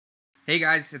Hey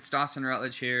guys, it's Dawson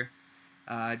Rutledge here.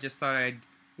 Just thought I'd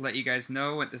let you guys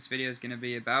know what this video is going to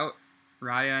be about.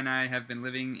 Raya and I have been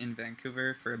living in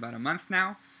Vancouver for about a month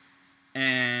now,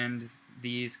 and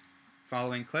these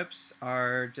following clips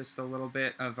are just a little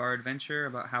bit of our adventure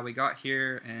about how we got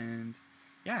here, and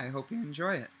yeah, I hope you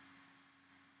enjoy it.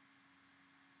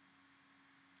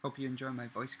 Hope you enjoy my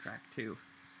voice crack too.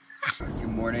 Good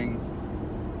morning.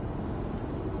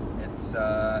 It's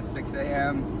 6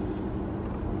 a.m.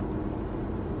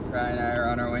 Ryan and I are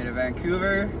on our way to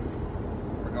Vancouver.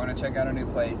 We're going to check out a new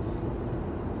place.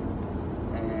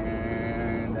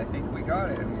 And I think we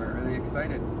got it, and we're really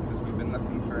excited because we've been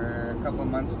looking for a couple of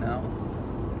months now.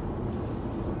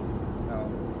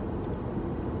 So,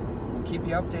 we'll keep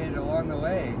you updated along the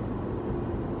way.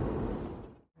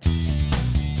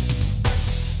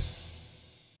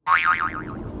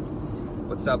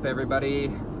 What's up, everybody?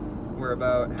 We're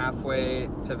about halfway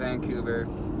to Vancouver.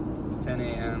 It's 10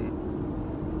 a.m.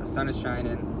 The sun is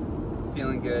shining,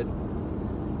 feeling good,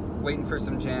 waiting for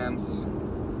some jams,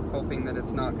 hoping that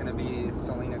it's not going to be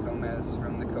Selena Gomez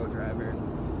from the co-driver.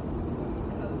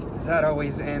 Because that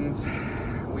always ends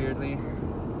weirdly.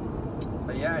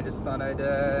 But yeah, I just thought I'd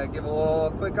give a little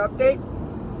quick update.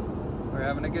 We're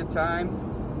having a good time,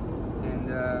 and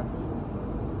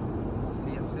we'll see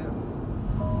you soon.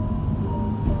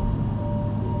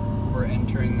 We're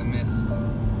entering the mist.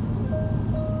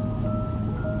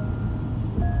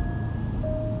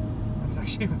 It's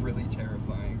actually really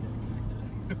terrifying.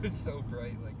 It was so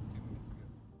bright like 2 minutes ago.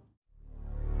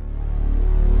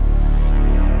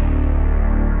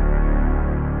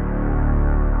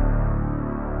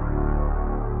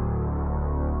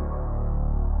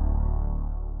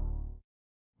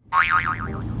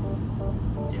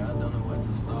 Yeah, I don't know where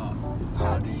to start.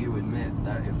 How do you admit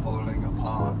that you're falling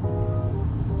apart?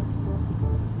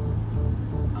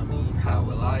 I mean, how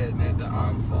will I admit that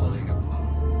I'm falling apart?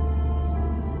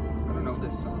 I don't know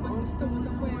this song.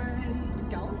 You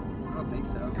don't? I don't think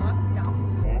so. No, that's dumb.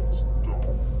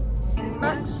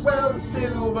 Maxwell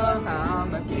Silver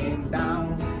hammer came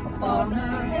down upon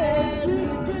her head.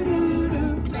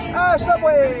 Ah,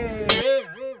 Subway!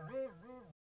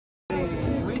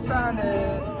 We found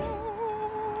it.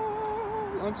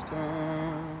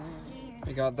 Lunchtime.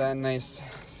 We got that nice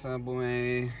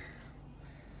Subway.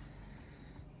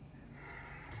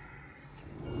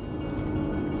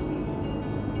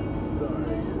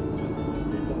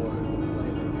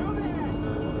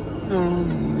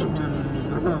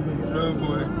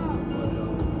 Subway.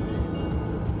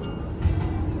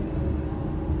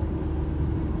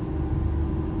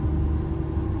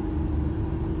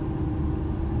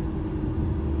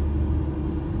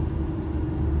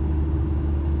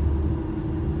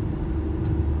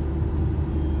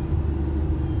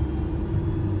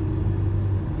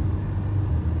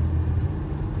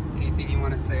 Anything you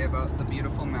want to say about the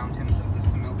beautiful mountains of the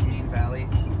Similkameen Valley?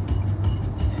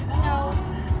 No.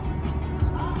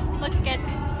 Looks good.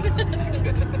 Looks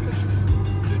good.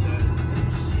 Sure does.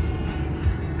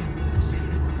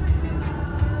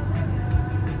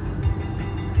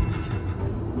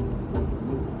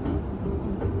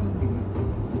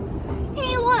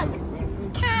 Hey, look!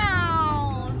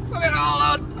 Cows! Look at all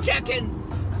those chickens!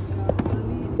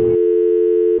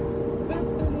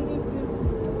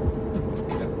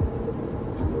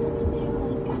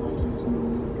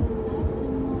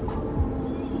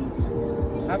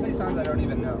 Half these songs I don't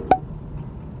even know.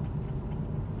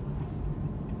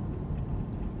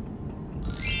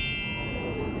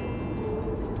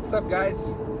 What's up,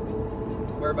 guys?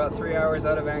 We're about 3 hours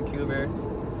out of Vancouver.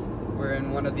 We're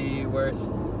in one of the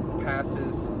worst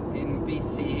passes in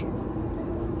BC,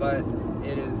 but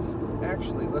it is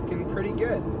actually looking pretty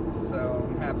good, so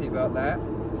I'm happy about that.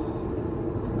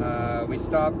 We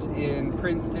stopped in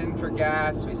Princeton for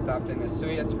gas, we stopped in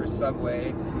Esuias for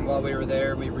Subway, and while we were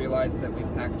there we realized that we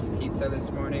packed pizza this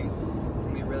morning,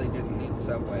 and we really didn't need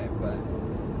Subway, but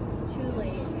It's too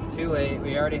late. too late,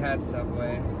 we already had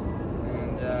Subway,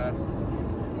 and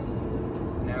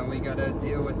now we gotta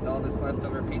deal with all this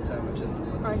leftover pizza, which is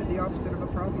kind of the opposite of a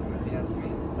problem if you ask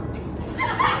me, so.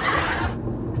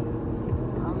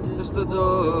 I'm just a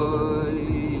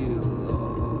toy.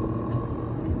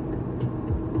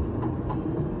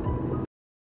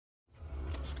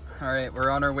 Alright, we're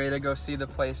on our way to go see the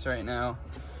place right now,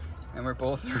 and we're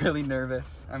both really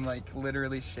nervous. I'm like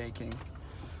literally shaking,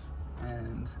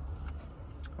 and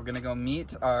we're gonna go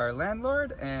meet our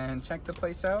landlord and check the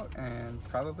place out and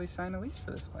probably sign a lease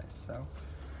for this place. So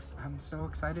I'm so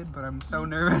excited, but I'm so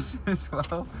nervous as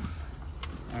well,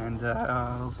 and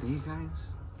I'll see you guys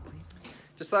later.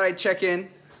 Just thought I'd check in.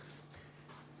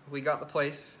 We got the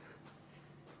place.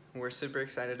 we're super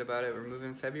excited about it. We're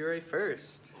moving February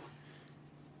 1st.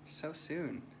 So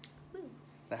soon. Woo.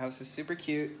 The house is super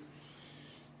cute,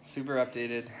 super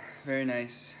updated, very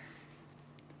nice.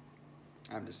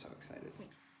 I'm just so excited.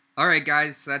 Alright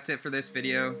guys, so that's it for this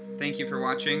video. Thank you for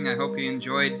watching. I hope you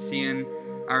enjoyed seeing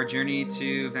our journey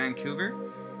to Vancouver.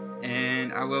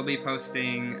 And I will be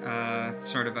posting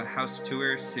sort of a house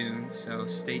tour soon, so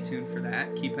stay tuned for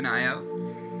that. Keep an eye out.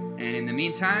 And in the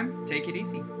meantime, take it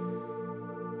easy.